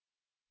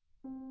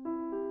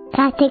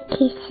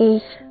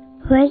Catechesis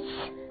with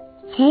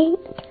St.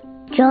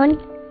 John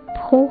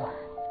Paul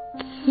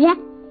II.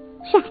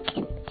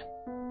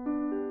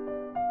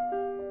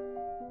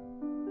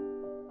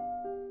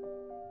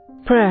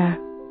 Prayer.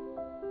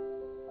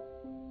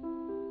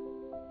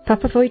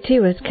 Papa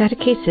Wojtyła's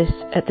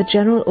Catechesis at the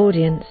General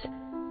Audience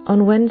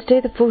on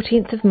Wednesday the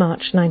 14th of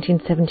March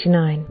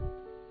 1979.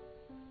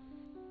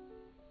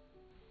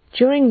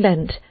 During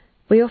Lent,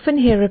 we often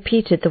hear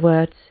repeated the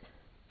words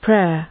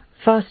prayer,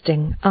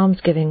 fasting,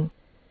 almsgiving,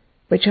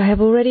 which I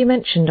have already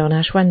mentioned on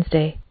Ash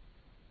Wednesday.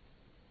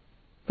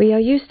 We are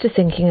used to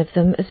thinking of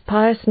them as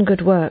pious and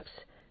good works,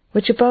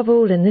 which above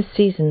all in this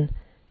season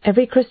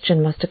every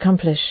Christian must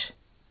accomplish.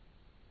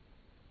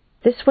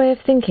 This way of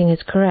thinking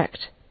is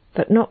correct,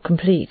 but not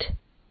complete.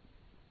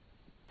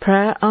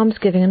 Prayer,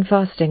 almsgiving and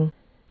fasting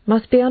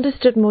must be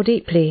understood more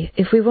deeply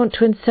if we want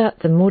to insert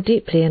them more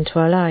deeply into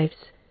our lives,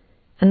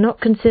 and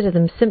not consider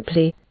them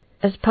simply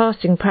as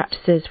passing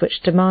practices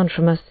which demand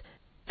from us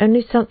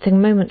only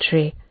something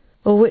momentary,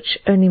 or which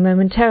only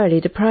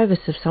momentarily deprive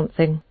us of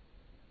something.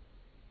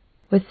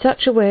 With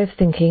such a way of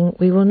thinking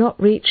we will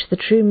not reach the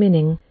true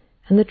meaning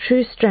and the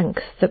true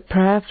strength that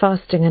prayer,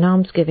 fasting and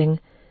almsgiving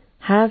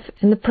have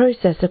in the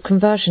process of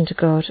conversion to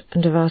God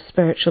and of our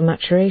spiritual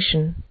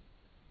maturation.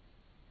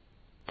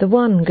 The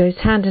one goes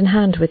hand in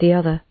hand with the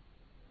other.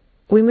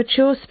 We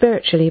mature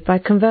spiritually by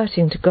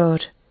converting to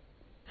God,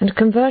 and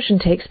conversion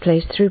takes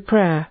place through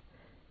prayer,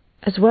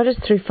 as well as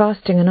through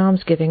fasting and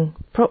almsgiving,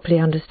 properly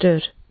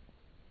understood.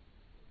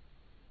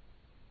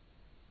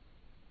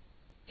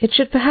 It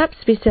should perhaps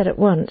be said at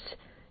once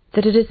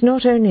that it is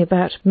not only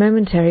about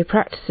momentary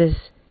practices,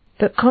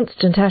 but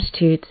constant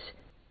attitudes,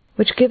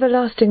 which give a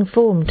lasting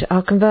form to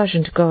our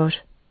conversion to God.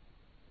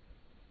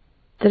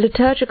 The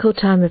liturgical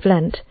time of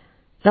Lent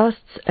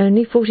lasts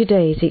only 40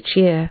 days each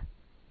year.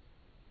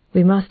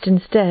 We must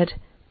instead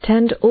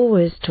tend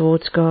always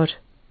towards God.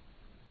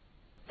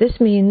 This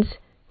means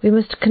we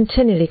must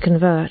continually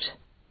convert.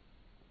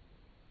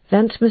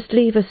 Lent must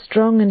leave a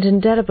strong and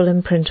indelible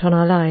imprint on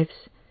our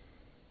lives.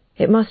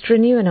 It must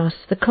renew in us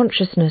the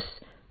consciousness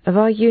of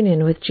our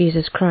union with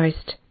Jesus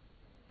Christ,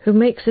 who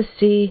makes us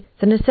see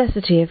the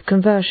necessity of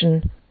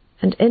conversion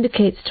and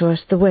indicates to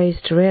us the ways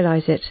to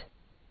realize it.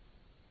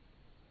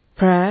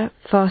 Prayer,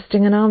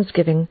 fasting and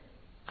almsgiving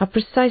are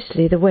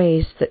precisely the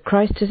ways that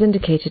Christ has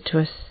indicated to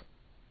us.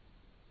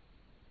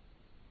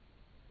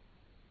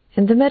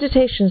 In the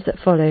meditations that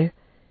follow,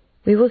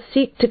 we will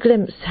seek to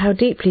glimpse how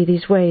deeply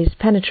these ways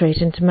penetrate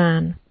into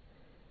man,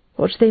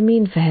 what they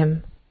mean for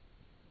him.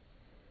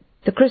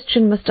 The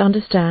Christian must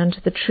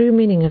understand the true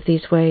meaning of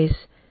these ways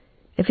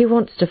if he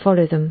wants to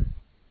follow them.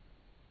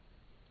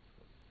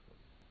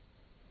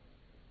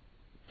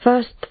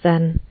 First,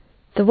 then,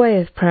 the way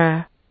of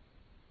prayer.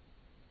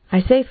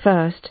 I say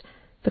first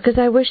because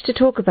I wish to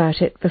talk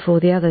about it before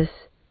the others.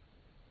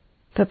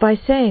 But by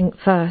saying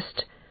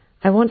first,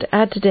 I want to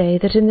add today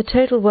that in the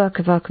total work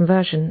of our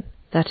conversion,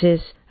 that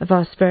is, of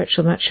our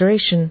spiritual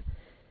maturation,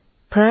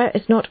 prayer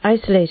is not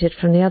isolated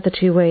from the other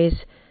two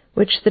ways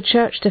which the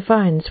Church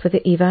defines with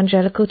the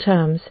evangelical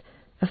terms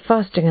of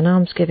fasting and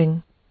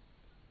almsgiving.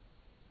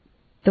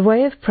 The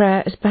way of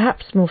prayer is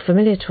perhaps more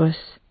familiar to us.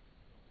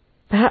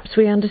 Perhaps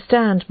we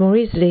understand more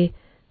easily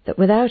that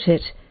without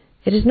it,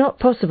 it is not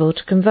possible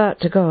to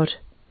convert to God,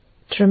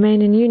 to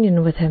remain in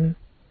union with Him,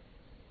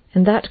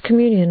 in that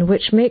communion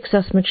which makes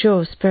us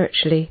mature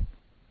spiritually.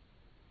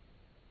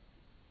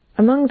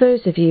 Among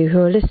those of you who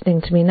are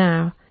listening to me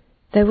now,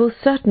 there will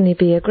certainly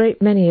be a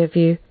great many of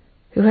you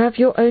who have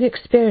your own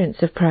experience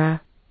of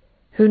prayer,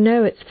 who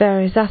know its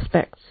various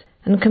aspects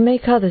and can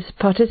make others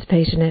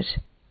participate in it.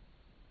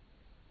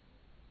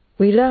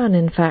 We learn,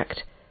 in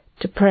fact,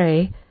 to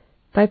pray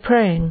by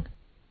praying.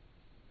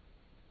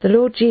 The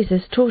Lord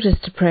Jesus taught us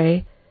to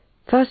pray,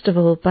 first of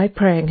all, by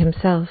praying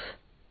Himself.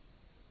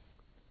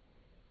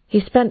 He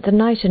spent the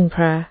night in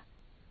prayer,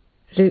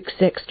 Luke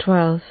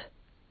 6:12.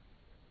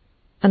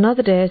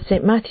 Another day, as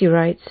St. Matthew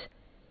writes,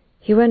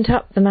 He went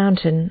up the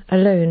mountain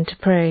alone to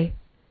pray.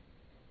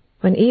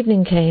 When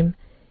evening came,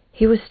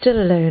 He was still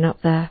alone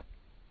up there.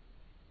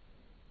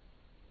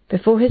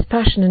 Before His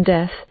passion and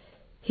death,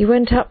 He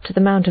went up to the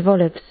Mount of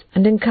Olives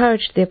and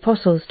encouraged the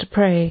apostles to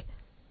pray,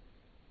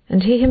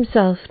 and He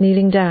Himself,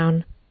 kneeling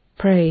down,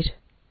 prayed.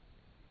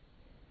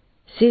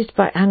 Seized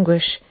by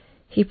anguish,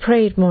 He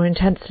prayed more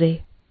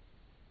intensely.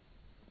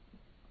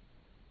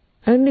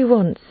 Only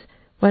once,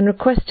 when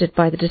requested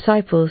by the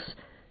disciples,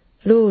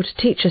 Lord,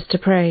 teach us to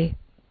pray,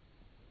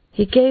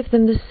 He gave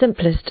them the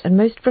simplest and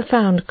most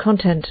profound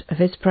content of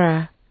His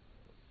prayer,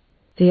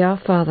 the Our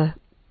Father.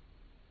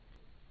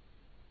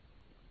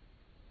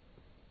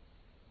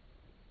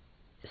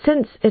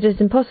 Since it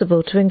is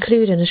impossible to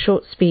include in a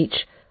short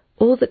speech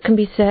all that can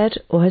be said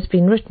or has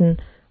been written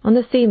on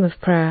the theme of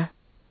prayer,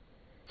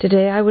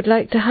 today I would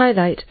like to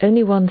highlight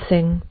only one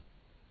thing.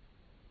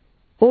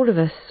 All of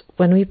us,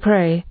 when we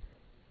pray,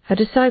 are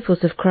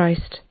disciples of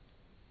Christ,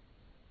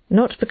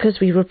 not because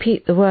we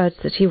repeat the words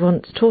that He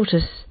once taught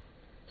us,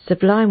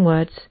 sublime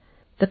words,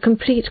 the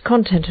complete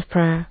content of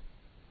prayer.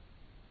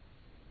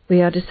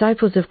 We are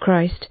disciples of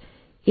Christ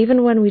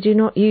even when we do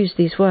not use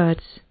these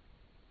words.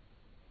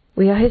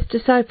 We are his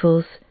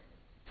disciples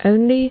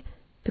only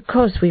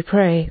because we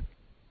pray.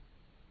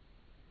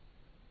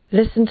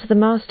 Listen to the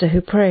Master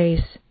who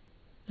prays.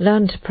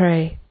 Learn to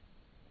pray.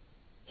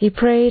 He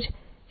prayed,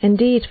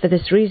 indeed, for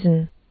this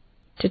reason,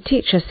 to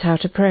teach us how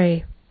to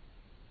pray,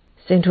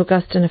 St.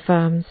 Augustine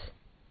affirms.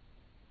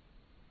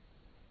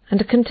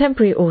 And a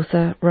contemporary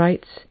author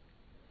writes,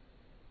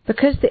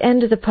 because the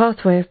end of the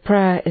pathway of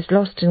prayer is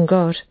lost in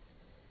God,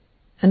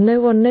 and no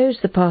one knows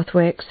the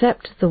pathway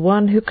except the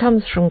one who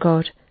comes from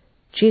God,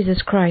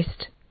 Jesus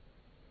Christ,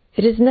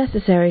 it is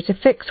necessary to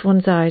fix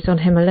one's eyes on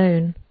him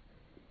alone.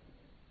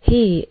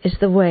 He is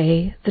the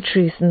way, the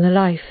truth, and the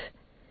life.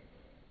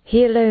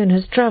 He alone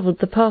has travelled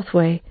the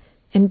pathway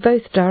in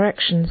both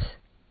directions.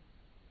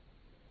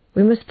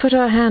 We must put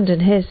our hand in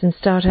his and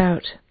start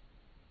out.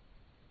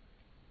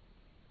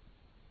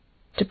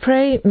 To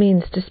pray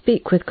means to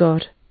speak with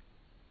God.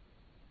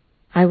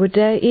 I would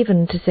dare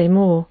even to say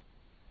more.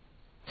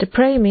 To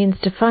pray means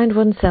to find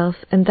oneself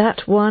in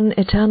that one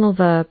eternal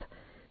verb,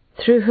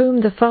 through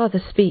whom the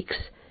Father speaks,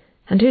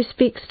 and who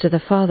speaks to the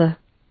Father.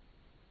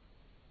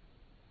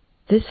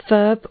 This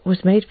verb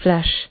was made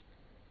flesh,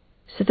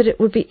 so that it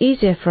would be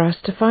easier for us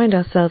to find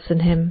ourselves in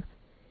him,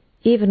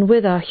 even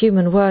with our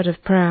human word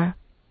of prayer.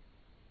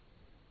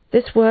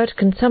 This word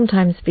can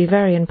sometimes be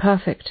very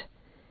imperfect.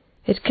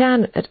 It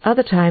can, at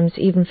other times,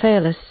 even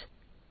fail us.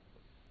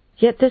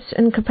 Yet this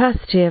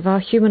incapacity of our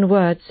human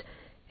words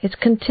is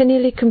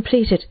continually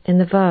completed in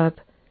the verb,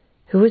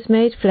 who was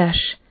made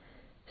flesh,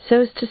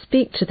 so as to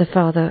speak to the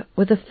Father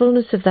with the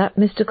fullness of that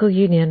mystical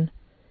union,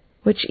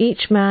 which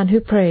each man who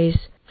prays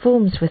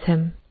forms with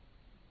him,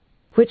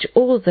 which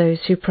all those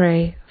who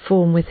pray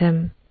form with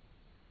him.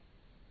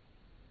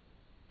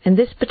 In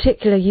this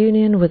particular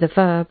union with a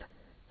verb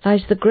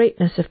lies the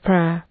greatness of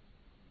prayer,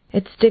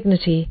 its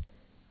dignity,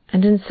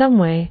 and in some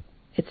way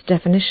its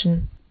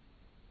definition.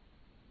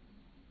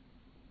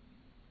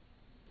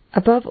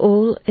 Above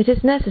all, it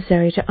is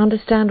necessary to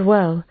understand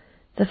well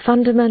the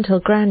fundamental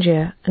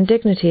grandeur and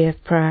dignity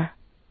of prayer,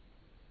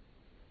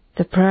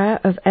 the prayer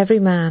of every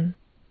man,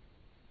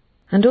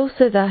 and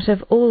also that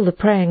of all the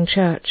praying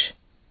Church.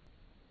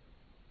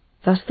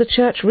 Thus the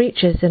Church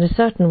reaches in a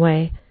certain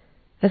way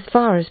as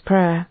far as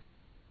prayer,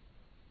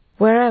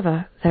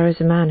 wherever there is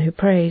a man who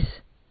prays.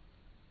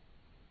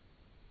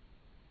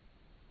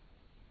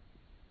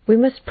 We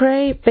must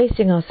pray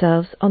basing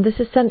ourselves on this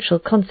essential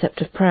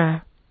concept of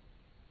prayer.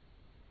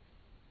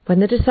 When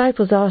the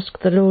disciples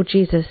asked the Lord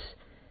Jesus,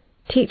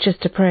 "Teach us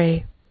to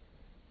pray,"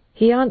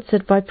 he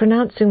answered by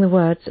pronouncing the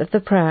words of the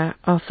prayer,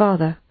 "Our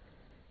Father,"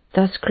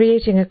 thus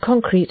creating a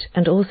concrete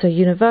and also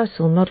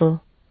universal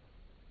model.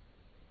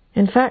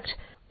 In fact,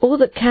 all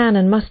that can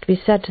and must be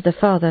said to the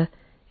Father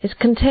is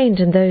contained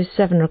in those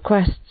 7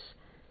 requests,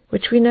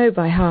 which we know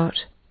by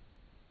heart.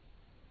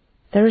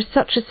 There is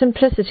such a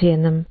simplicity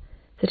in them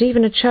that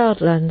even a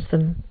child learns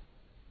them,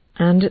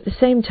 and at the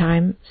same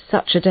time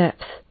such a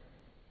depth,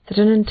 that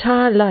an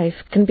entire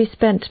life can be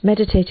spent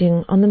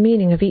meditating on the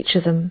meaning of each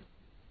of them.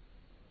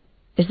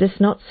 Is this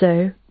not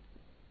so?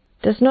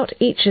 Does not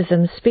each of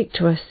them speak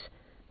to us,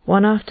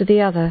 one after the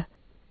other,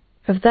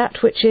 of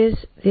that which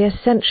is the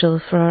essential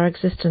for our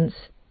existence,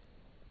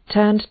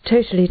 turned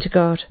totally to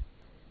God,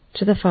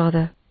 to the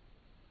Father?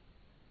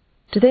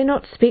 Do they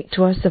not speak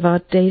to us of our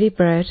daily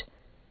bread,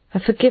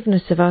 of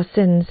forgiveness of our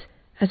sins,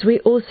 as we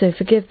also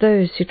forgive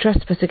those who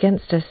trespass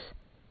against us,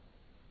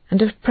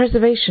 and of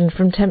preservation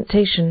from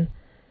temptation,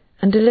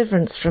 and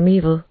deliverance from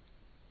evil?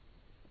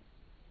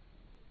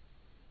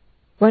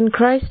 When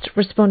Christ,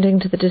 responding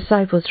to the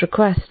disciples'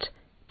 request,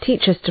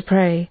 "Teach us to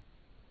pray,"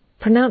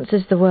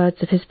 pronounces the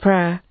words of his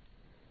prayer,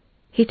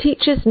 he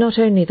teaches not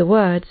only the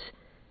words,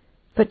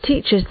 but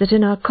teaches that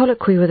in our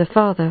colloquy with the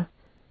Father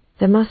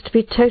there must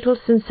be total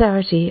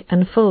sincerity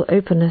and full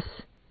openness.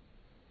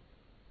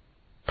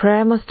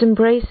 Prayer must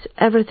embrace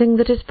everything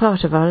that is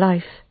part of our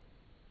life.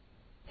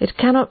 It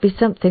cannot be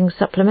something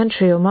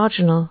supplementary or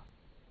marginal.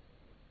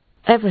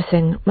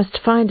 Everything must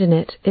find in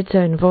it its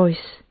own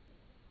voice.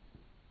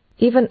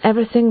 Even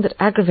everything that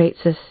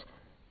aggravates us,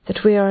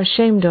 that we are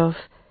ashamed of,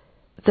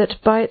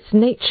 that by its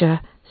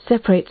nature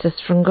separates us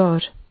from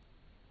God.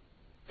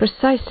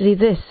 Precisely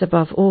this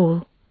above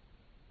all.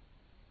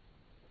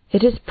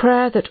 It is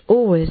prayer that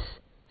always,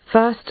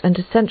 first and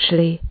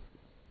essentially,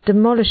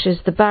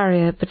 demolishes the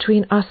barrier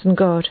between us and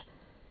God,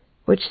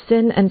 which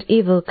sin and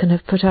evil can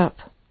have put up.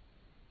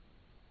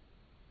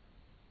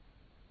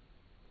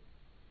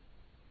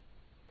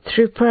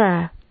 Through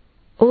prayer,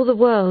 all the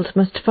world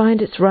must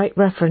find its right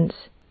reference,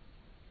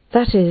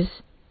 that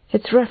is,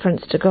 its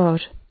reference to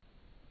God.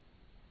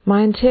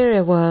 My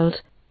interior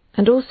world,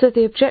 and also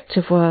the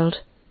objective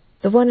world,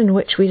 the one in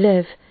which we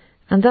live,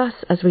 and thus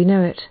as we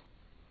know it.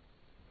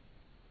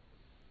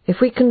 If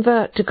we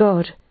convert to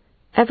God,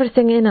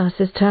 everything in us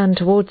is turned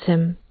towards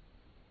him.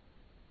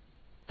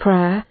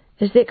 Prayer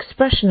is the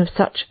expression of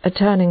such a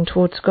turning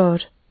towards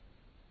God,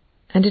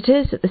 and it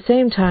is at the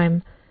same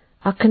time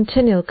our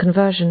continual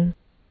conversion,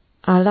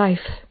 our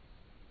life.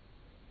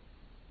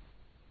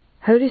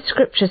 Holy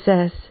Scripture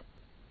says,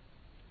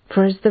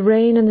 For as the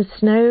rain and the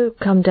snow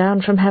come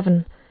down from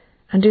heaven,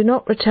 and do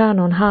not return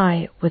on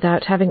high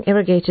without having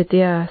irrigated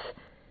the earth,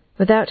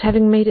 without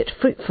having made it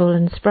fruitful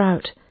and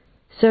sprout,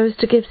 so as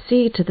to give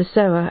seed to the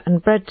sower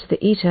and bread to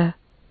the eater,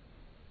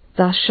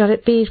 thus shall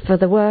it be for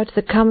the word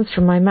that comes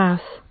from my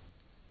mouth.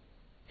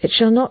 It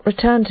shall not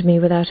return to me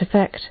without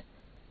effect,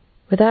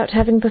 without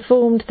having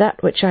performed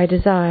that which I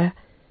desire,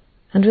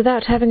 and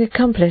without having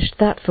accomplished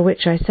that for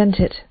which I sent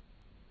it.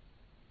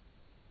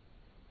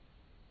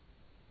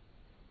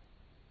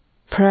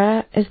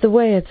 Prayer is the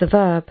way of the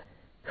verb,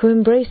 who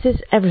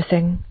embraces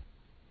everything.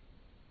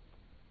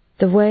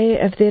 The way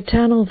of the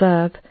eternal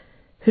verb,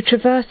 who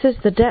traverses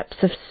the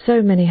depths of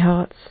so many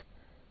hearts,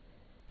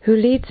 who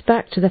leads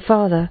back to the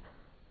Father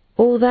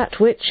all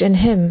that which in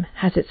him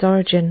has its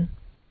origin.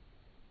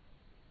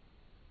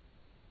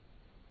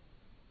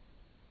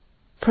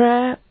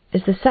 Prayer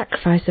is the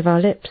sacrifice of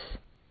our lips.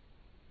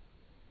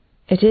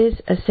 It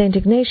is, as St.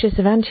 Ignatius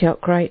of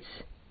Antioch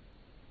writes,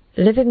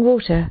 living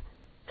water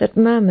that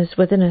murmurs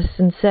within us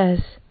and says,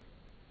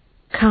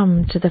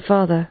 "Come to the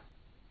Father."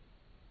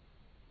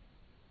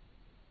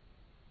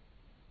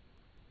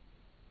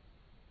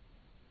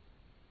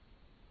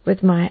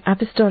 With my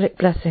apostolic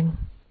blessing.